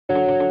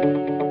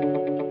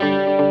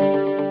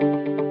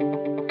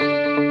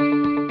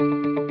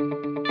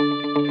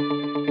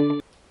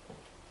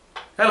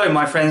Hello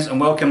my friends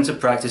and welcome to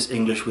Practice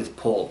English with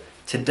Paul.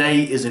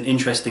 Today is an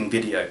interesting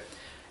video.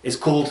 It's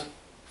called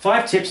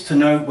 5 Tips to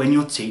Know When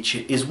Your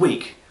Teacher is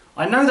Weak.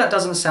 I know that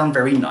doesn't sound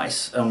very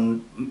nice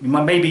and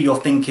maybe you're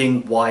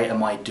thinking, why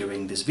am I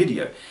doing this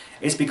video?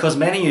 It's because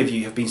many of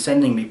you have been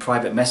sending me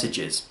private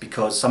messages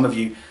because some of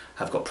you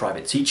have got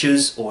private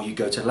teachers or you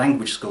go to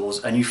language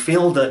schools and you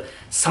feel that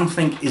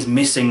something is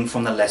missing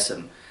from the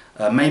lesson.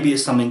 Maybe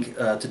it's something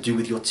to do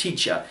with your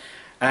teacher.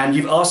 And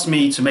you've asked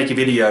me to make a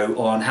video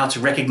on how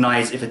to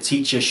recognize if a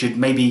teacher should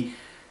maybe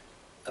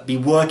be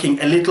working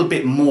a little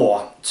bit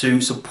more to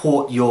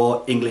support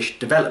your English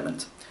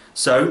development.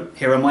 So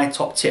here are my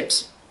top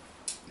tips.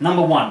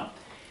 Number 1,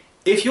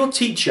 if your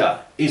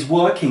teacher is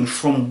working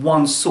from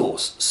one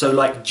source, so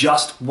like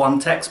just one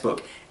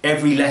textbook,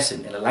 every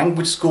lesson in a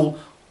language school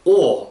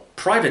or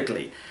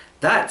privately,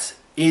 that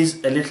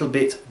is a little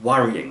bit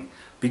worrying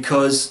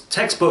because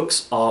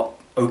textbooks are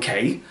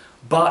okay,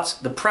 but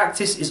the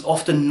practice is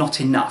often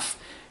not enough,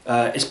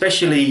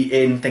 especially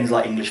in things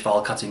like English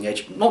File Cutting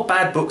Edge. Not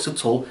bad books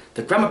at all.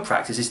 The grammar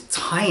practice is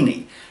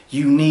tiny.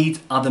 You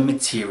need other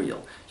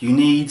material. You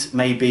need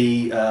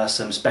maybe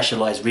some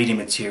specialized reading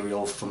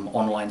material from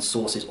online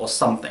sources or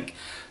something.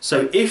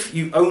 So if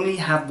you only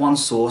have one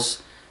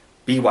source,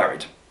 be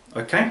worried,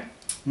 okay?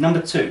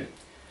 Number 2,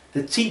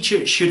 the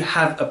teacher should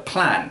have a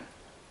plan.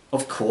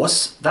 Of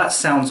course, that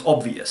sounds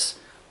obvious,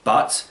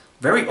 but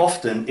very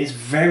often it's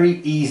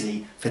very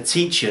easy for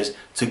teachers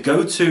to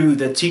go to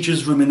the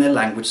teacher's room in their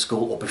language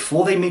school or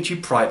before they meet you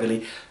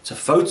privately to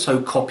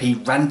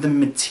photocopy random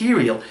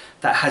material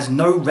that has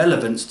no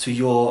relevance to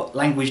your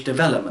language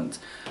development.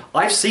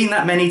 I've seen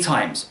that many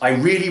times. I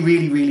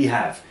really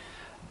have.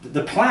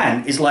 The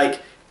plan is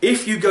like,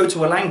 if you go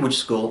to a language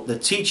school, the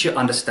teacher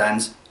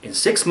understands in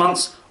 6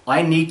 months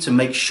I need to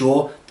make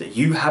sure that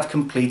you have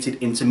completed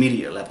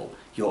intermediate level.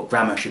 Your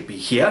grammar should be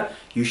here,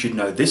 you should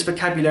know this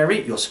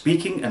vocabulary, your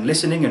speaking and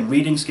listening and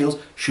reading skills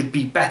should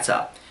be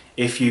better.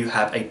 If you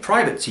have a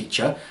private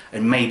teacher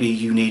and maybe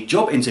you need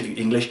job interview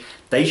English,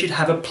 they should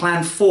have a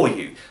plan for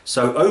you.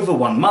 So over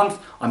 1 month,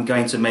 I'm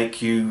going to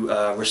make you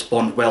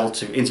respond well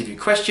to interview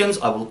questions,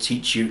 I will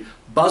teach you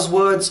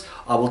buzzwords,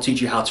 I will teach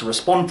you how to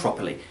respond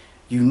properly.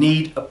 You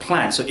need a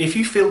plan. So if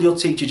you feel your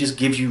teacher just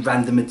gives you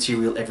random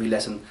material every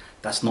lesson,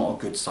 that's not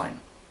a good sign.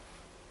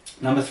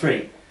 Number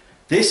 3.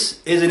 This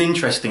is an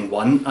interesting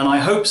one, and I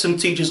hope some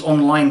teachers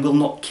online will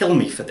not kill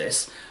me for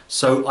this,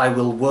 so I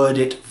will word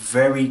it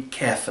very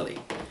carefully.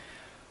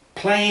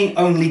 Playing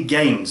only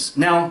games.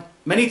 Now,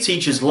 many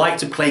teachers like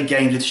to play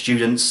games with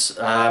students.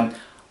 I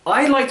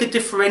like to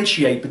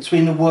differentiate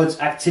between the words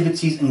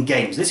activities and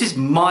games. This is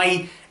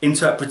my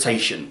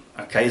interpretation,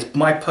 okay? It's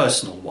my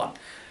personal one.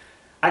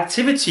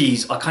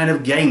 Activities are kind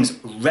of games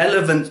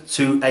relevant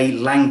to a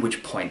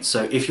language point.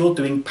 So if you're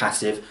doing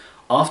passive,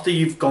 after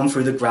you've gone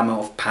through the grammar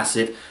of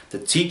passive, the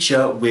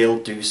teacher will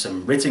do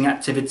some written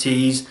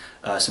activities,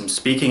 some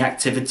speaking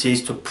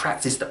activities to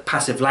practice the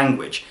passive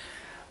language.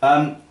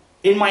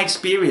 In my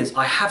experience,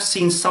 I have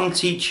seen some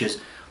teachers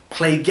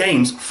play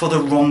games for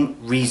the wrong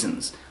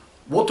reasons.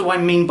 What do I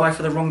mean by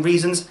for the wrong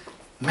reasons?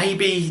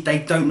 Maybe they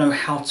don't know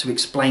how to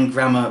explain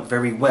grammar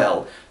very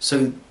well.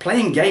 So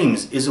playing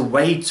games is a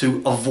way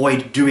to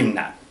avoid doing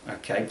that,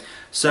 okay?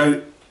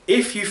 So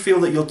if you feel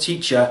that your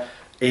teacher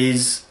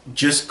is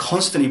just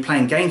constantly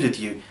playing games with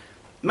you,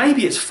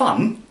 maybe it's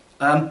fun,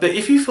 but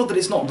if you feel that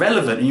it's not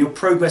relevant and your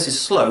progress is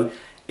slow,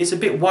 it's a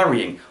bit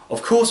worrying.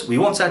 Of course, we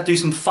want to do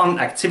some fun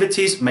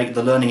activities, make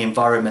the learning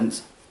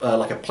environment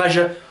like a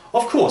pleasure.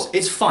 Of course,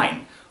 it's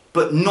fine,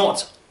 but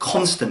not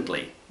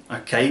constantly,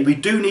 okay? We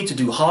do need to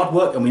do hard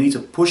work and we need to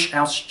push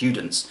our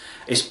students,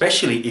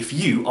 especially if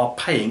you are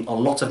paying a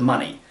lot of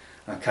money,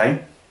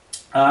 okay?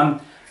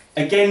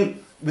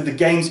 Again, with the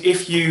games,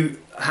 if you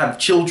have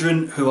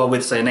children who are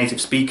with, say, a native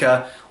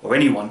speaker or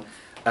anyone,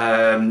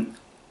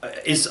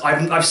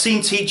 I've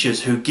seen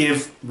teachers who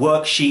give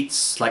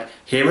worksheets like,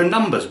 here are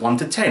numbers 1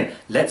 to 10,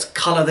 let's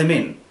colour them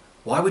in.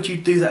 Why would you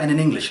do that in an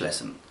English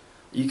lesson?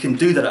 You can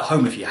do that at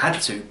home if you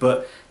had to,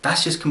 but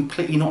that's just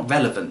completely not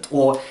relevant.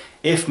 Or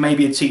if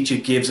maybe a teacher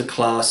gives a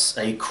class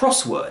a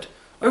crossword,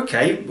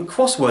 okay, the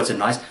crosswords are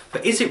nice,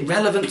 but is it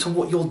relevant to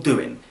what you're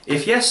doing?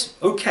 If yes,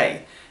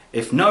 okay.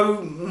 If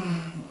no,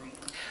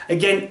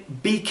 again,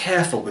 be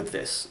careful with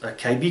this,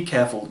 okay? Be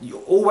careful. You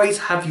always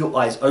have your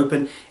eyes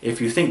open.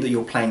 If you think that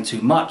you're playing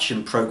too much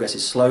and progress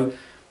is slow,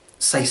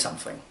 say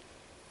something.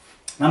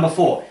 Number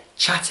 4,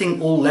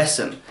 chatting all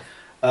lesson.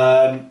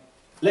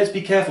 Let's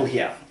be careful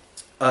here.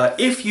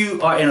 If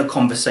you are in a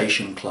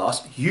conversation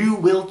class, you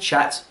will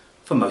chat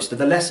for most of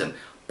the lesson,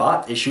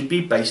 but it should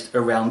be based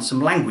around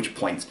some language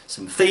points,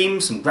 some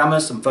themes, some grammar,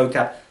 some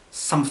vocab,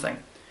 something.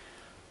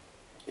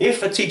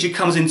 If a teacher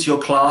comes into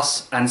your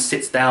class and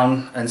sits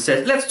down and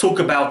says, let's talk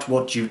about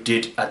what you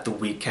did at the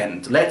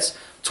weekend, let's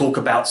talk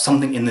about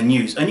something in the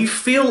news, and you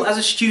feel as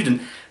a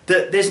student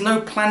that there's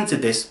no plan to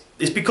this,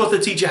 it's because the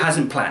teacher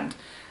hasn't planned.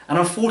 And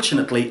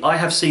unfortunately, I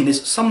have seen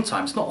this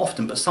sometimes, not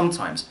often, but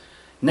sometimes.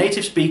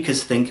 Native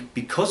speakers think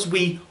because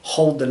we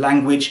hold the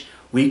language,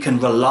 we can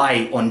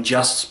rely on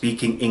just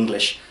speaking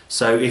English.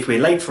 So if we're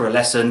late for a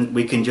lesson,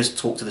 we can just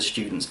talk to the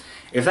students.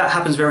 If that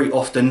happens very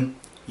often,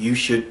 you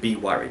should be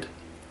worried.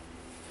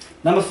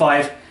 Number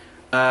 5,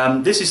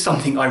 this is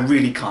something I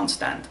really can't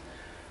stand.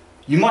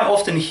 You might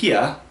often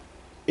hear,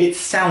 "It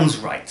sounds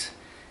right."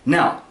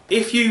 Now,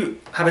 if you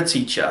have a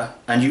teacher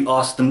and you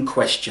ask them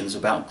questions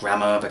about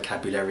grammar,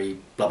 vocabulary,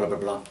 blah, blah, blah,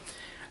 blah,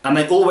 and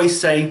they always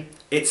say,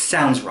 "It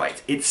sounds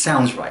right, it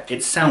sounds right,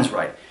 it sounds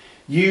right,"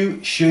 you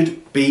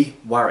should be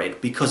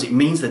worried, because it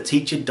means the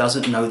teacher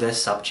doesn't know their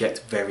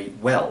subject very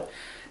well.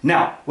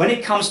 Now, when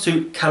it comes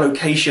to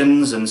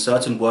collocations and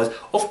certain words,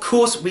 of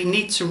course we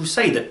need to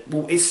say that,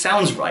 well, it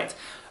sounds right.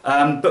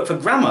 But for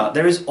grammar,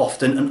 there is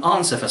often an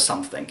answer for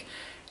something.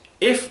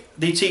 If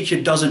the teacher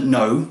doesn't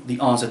know the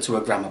answer to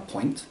a grammar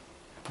point,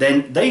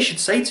 then they should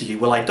say to you,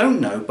 "Well, I don't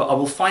know, but I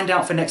will find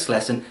out for next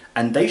lesson,"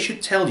 and they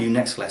should tell you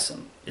next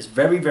lesson. It's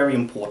very, very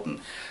important.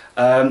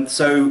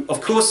 So,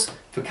 of course,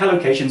 for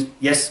collocations,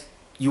 yes,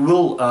 you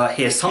will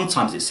hear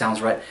sometimes it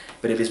sounds right,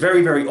 but if it's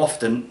very, very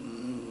often,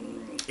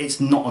 it's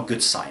not a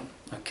good sign,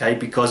 okay?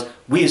 Because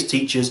we as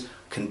teachers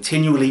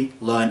continually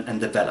learn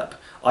and develop.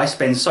 I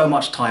spend so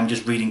much time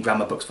just reading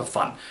grammar books for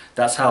fun.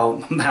 That's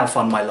how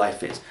fun my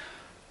life is.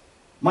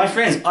 My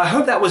friends, I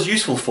hope that was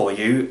useful for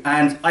you,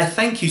 and I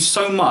thank you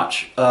so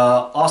much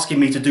asking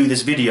me to do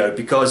this video,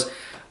 because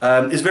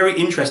it's very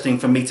interesting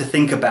for me to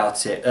think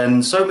about it,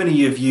 and so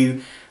many of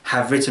you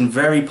have written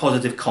very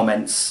positive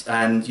comments,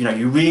 and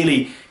you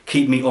really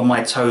keep me on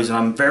my toes, and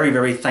I'm very,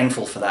 very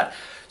thankful for that.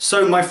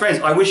 So my friends,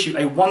 I wish you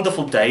a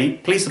wonderful day.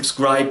 Please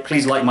subscribe,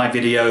 please like my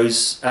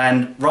videos,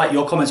 and write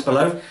your comments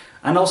below,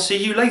 and I'll see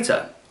you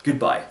later.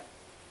 Goodbye.